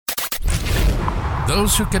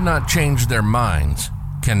Those who cannot change their minds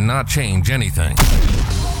cannot change anything.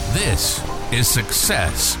 This is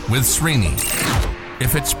Success with Srini.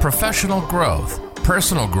 If it's professional growth,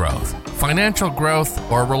 personal growth, financial growth,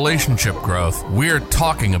 or relationship growth, we're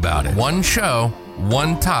talking about it. One show,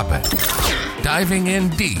 one topic. Diving in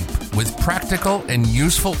deep with practical and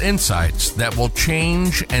useful insights that will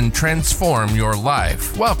change and transform your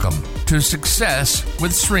life. Welcome to Success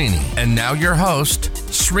with Srini. And now your host,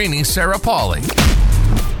 Srini Sarapalli.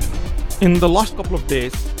 In the last couple of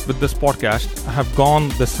days with this podcast, I have gone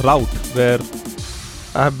this route where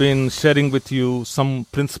I have been sharing with you some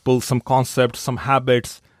principles, some concepts, some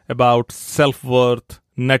habits about self-worth,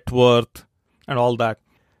 net worth, and all that.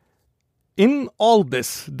 In all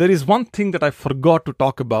this, there is one thing that I forgot to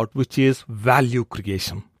talk about, which is value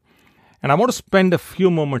creation. And I want to spend a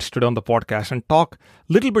few moments today on the podcast and talk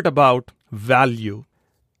a little bit about value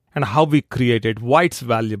and how we create it, why it's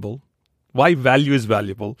valuable, why value is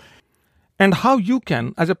valuable, and how you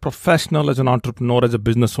can, as a professional, as an entrepreneur, as a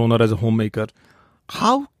business owner, as a homemaker,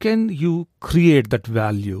 how can you create that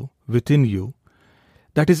value within you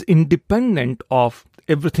that is independent of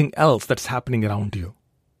everything else that's happening around you?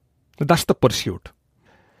 That's the pursuit.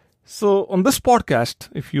 So on this podcast,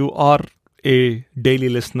 if you are a daily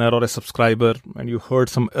listener or a subscriber and you heard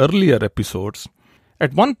some earlier episodes,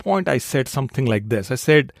 at one point I said something like this. I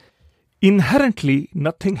said, inherently,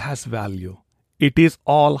 nothing has value. It is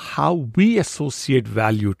all how we associate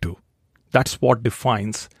value to. That's what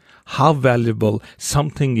defines how valuable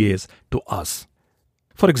something is to us.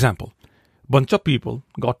 For example, a bunch of people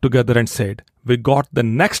got together and said, we got the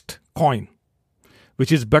next coin,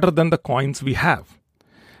 which is better than the coins we have.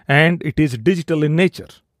 And it is digital in nature.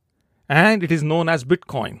 And it is known as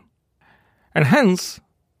Bitcoin. And hence,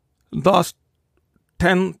 last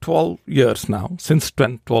 10, 12 years now, since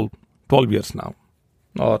 12 years now,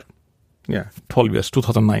 12 years,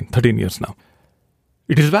 2009, 13 years now,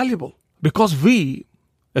 it is valuable because we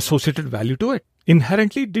associated value to it.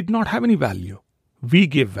 Inherently, it did not have any value. We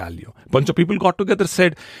gave value. A bunch of people got together and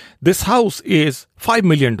said, this house is $5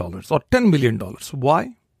 million or $10 million.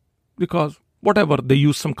 Why? Because whatever, they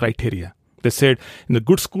used some criteria. They said, in the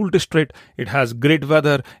good school district, it has great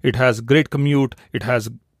weather, it has great commute, it has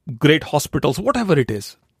great hospitals, whatever it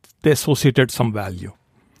is. They associated some value.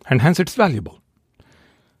 And hence, it's valuable.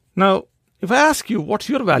 Now, if I ask you what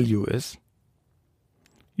your value is,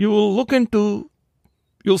 you will look into,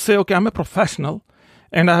 you'll say, okay, I'm a professional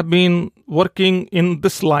and I have been working in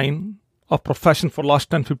this line of profession for the last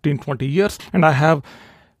 10, 15, 20 years and I have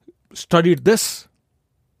studied this.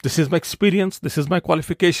 This is my experience. This is my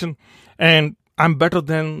qualification and I'm better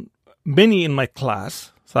than many in my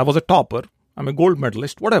class. So I was a topper. I'm a gold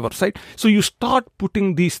medalist, whatever, right? So you start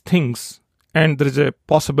putting these things and there is a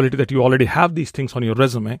possibility that you already have these things on your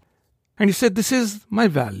resume. And you say, this is my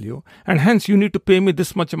value, and hence you need to pay me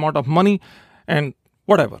this much amount of money and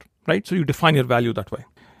whatever, right? So you define your value that way.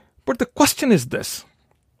 But the question is this,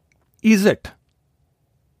 is it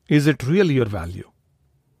really your value?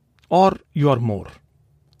 Or you are more?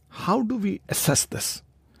 How do we assess this?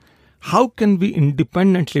 How can we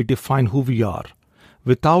independently define who we are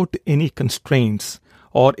without any constraints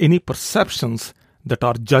or any perceptions that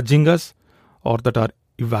are judging us or that are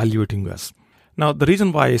evaluating us? Now, the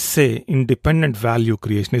reason why I say independent value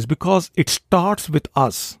creation is because it starts with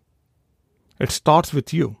us. It starts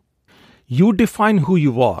with you. You define who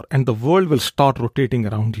you are and the world will start rotating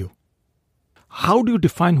around you. How do you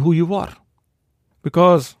define who you are?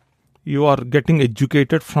 Because you are getting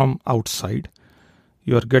educated from outside.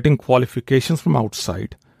 You are getting qualifications from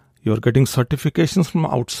outside. You are getting certifications from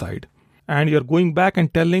outside. And you are going back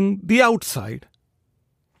and telling the outside,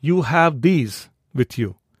 you have these with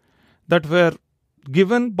you that were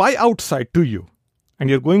given by outside to you. And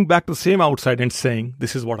you're going back to the same outside and saying,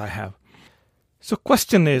 this is what I have. So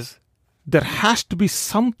question is, there has to be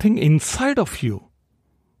something inside of you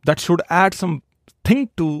that should add something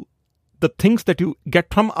to the things that you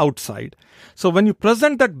get from outside. So when you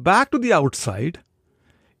present that back to the outside,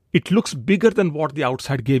 it looks bigger than what the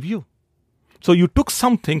outside gave you. So you took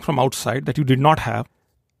something from outside that you did not have,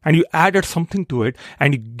 and you added something to it,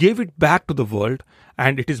 and you gave it back to the world,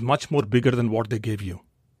 and it is much more bigger than what they gave you.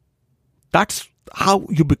 That's how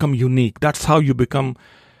you become unique. That's how you become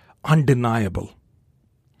undeniable.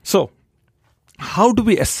 So, how do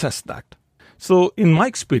we assess that? So, in my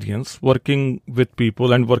experience, working with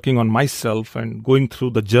people and working on myself and going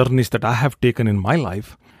through the journeys that I have taken in my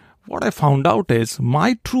life, what I found out is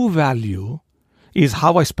my true value is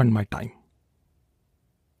how I spend my time.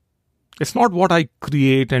 It's not what I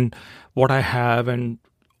create and what I have and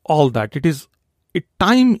all that.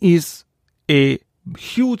 Time is a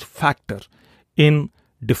huge factor in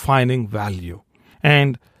defining value.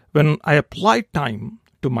 And when I apply time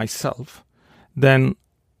to myself, then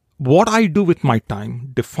what I do with my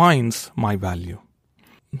time defines my value.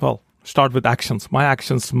 Well, start with actions,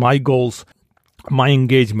 my goals, my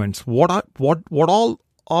engagements. What all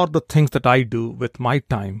are the things that I do with my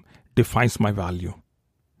time defines my value.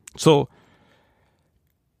 So,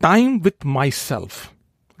 time with myself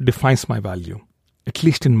defines my value, at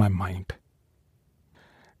least in my mind.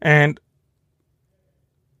 And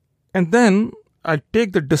then I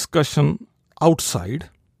take the discussion outside.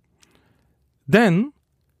 Then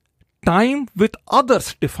time with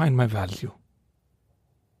others define my value.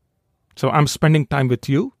 So I'm spending time with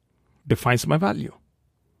you defines my value.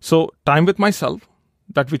 So time with myself,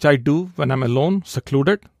 that which I do when I'm alone,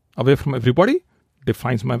 secluded, away from everybody,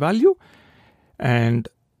 defines my value. And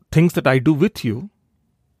things that I do with you,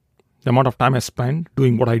 the amount of time I spend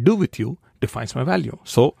doing what I do with you, defines my value.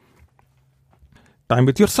 So time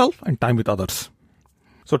with yourself and time with others.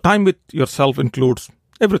 So time with yourself includes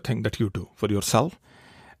everything that you do for yourself.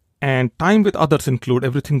 And time with others include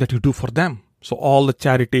everything that you do for them. So all the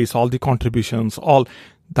charities, all the contributions, all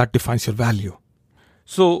that defines your value.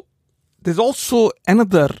 So there's also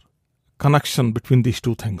another connection between these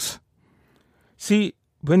two things. See,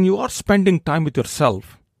 when you are spending time with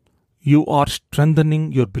yourself, you are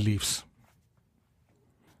strengthening your beliefs.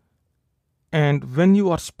 And when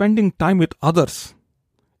you are spending time with others,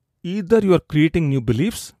 either you are creating new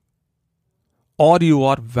beliefs or you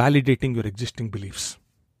are validating your existing beliefs.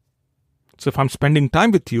 So if I'm spending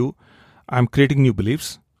time with you, I'm creating new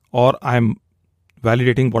beliefs or I'm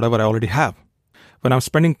validating whatever I already have. When I'm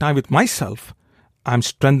spending time with myself, I'm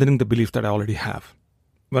strengthening the beliefs that I already have.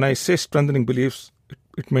 When I say strengthening beliefs,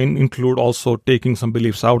 it may include also taking some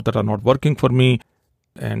beliefs out that are not working for me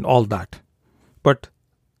and all that. But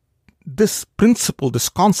this principle, this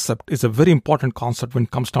concept is a very important concept when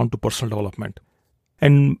it comes down to personal development.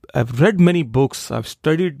 And I've read many books, I've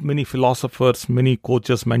studied many philosophers, many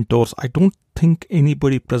coaches, mentors. I don't think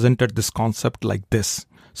anybody presented this concept like this.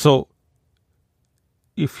 So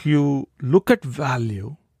if you look at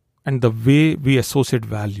value and the way we associate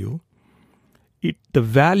value, the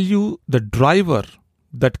value, the driver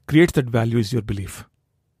that creates that value is your belief.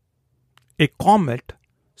 A comet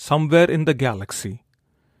somewhere in the galaxy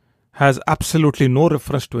has absolutely no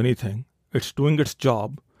reference to anything. It's doing its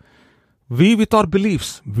job. We, with our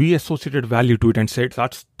beliefs, we associated value to it and said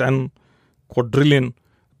that's 10 quadrillion,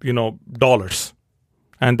 dollars.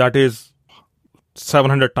 And that is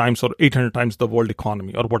 700 times or 800 times the world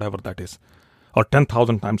economy or whatever that is. Or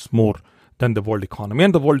 10,000 times more than the world economy.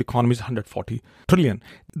 And the world economy is 140 trillion.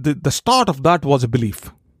 The start of that was a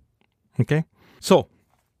belief. Okay? So,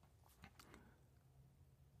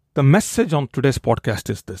 the message on today's podcast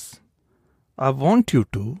is this. I want you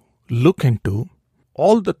to look into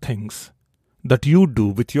all the things that you do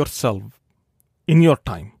with yourself in your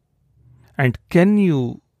time. And can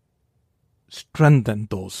you strengthen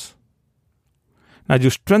those? Now, you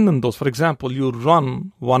strengthen those. For example, you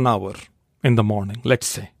run 1 hour in the morning, let's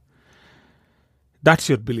say. That's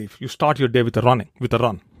your belief. You start your day with a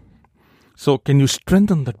run. So can you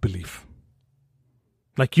strengthen that belief?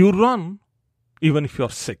 Like you run even if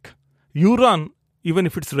you're sick. You run even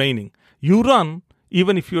if it's raining. You run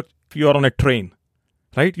even if you're on a train.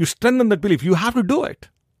 Right? You strengthen that belief. You have to do it.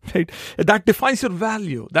 Right? That defines your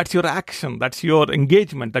value. That's your action. That's your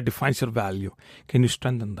engagement. That defines your value. Can you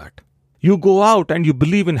strengthen that? You go out and you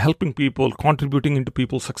believe in helping people, contributing into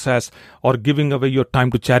people's success, or giving away your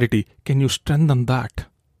time to charity. Can you strengthen that?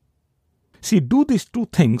 See, do these two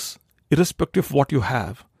things irrespective of what you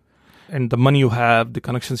have, and the money you have, the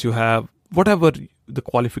connections you have, whatever the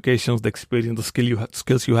qualifications, the experience, the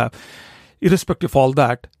skills you have, irrespective of all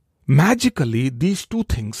that, magically these two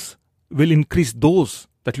things will increase those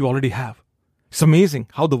that you already have. It's amazing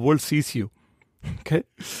how the world sees you. Okay?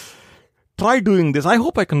 Try doing this. I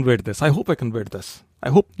hope I conveyed this. I hope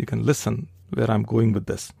you can listen where I'm going with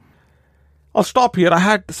this. I'll stop here. I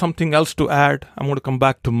had something else to add. I'm going to come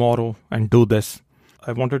back tomorrow and do this.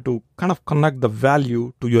 I wanted to kind of connect the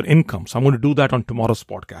value to your income. So I'm going to do that on tomorrow's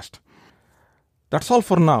podcast. That's all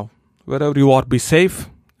for now. Wherever you are, be safe.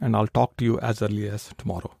 And I'll talk to you as early as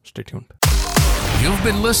tomorrow. Stay tuned. You've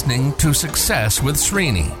been listening to Success with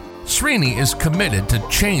Srini. Srini is committed to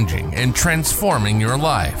changing and transforming your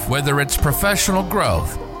life, whether it's professional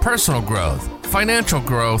growth, personal growth, financial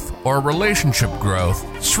growth, or relationship growth.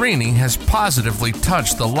 Srini has positively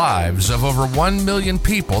touched the lives of over 1 million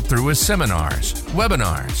people through his seminars,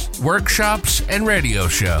 webinars, workshops, and radio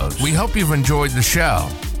shows. We hope you've enjoyed the show.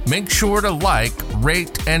 Make sure to like,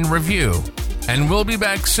 rate, and review. And we'll be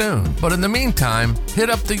back soon. But in the meantime, hit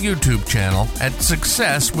up the YouTube channel at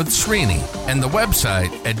Success with Srini and the website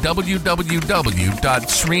at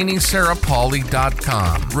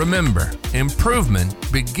www.srinisarapalli.com. Remember,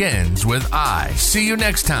 improvement begins with I. See you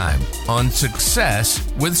next time on Success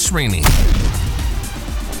with Srini.